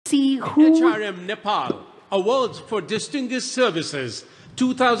who... HRM Nepal Awards for Distinguished Services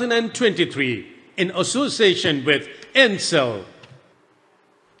 2023 in association with NCEL.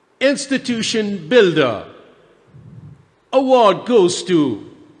 Institution Builder. Award goes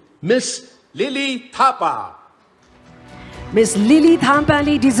to Miss Lily Thapa. Miss Lily Thapa,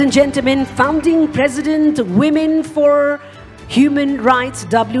 ladies and gentlemen, founding president, Women for Human Rights,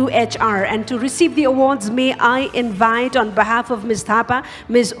 WHR. And to receive the awards, may I invite on behalf of Ms. Thapa,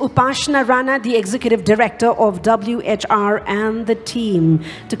 Ms. Upashna Rana, the Executive Director of WHR, and the team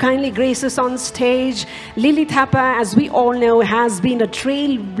to kindly grace us on stage. Lily Thapa, as we all know, has been a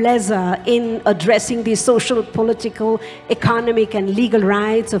trailblazer in addressing the social, political, economic, and legal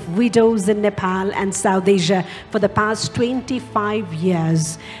rights of widows in Nepal and South Asia for the past 25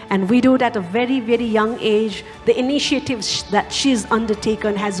 years. And widowed at a very, very young age, the initiatives that she's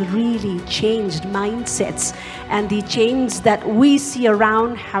undertaken has really changed mindsets, and the changes that we see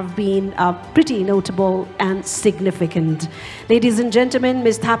around have been pretty notable and significant. Ladies and gentlemen,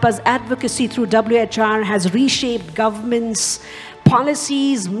 Ms. Thapa's advocacy through WHR has reshaped government's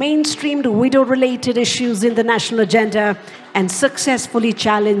policies, mainstreamed widow-related issues in the national agenda, and successfully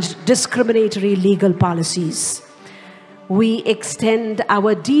challenged discriminatory legal policies. We extend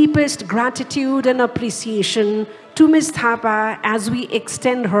our deepest gratitude and appreciation to Ms. Thapa as we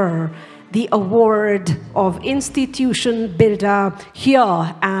extend her the award of Institution Builder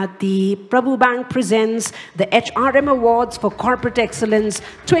here at the Prabhu Bank presents the HRM Awards for Corporate Excellence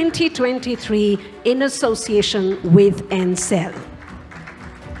 2023 in association with NCEL.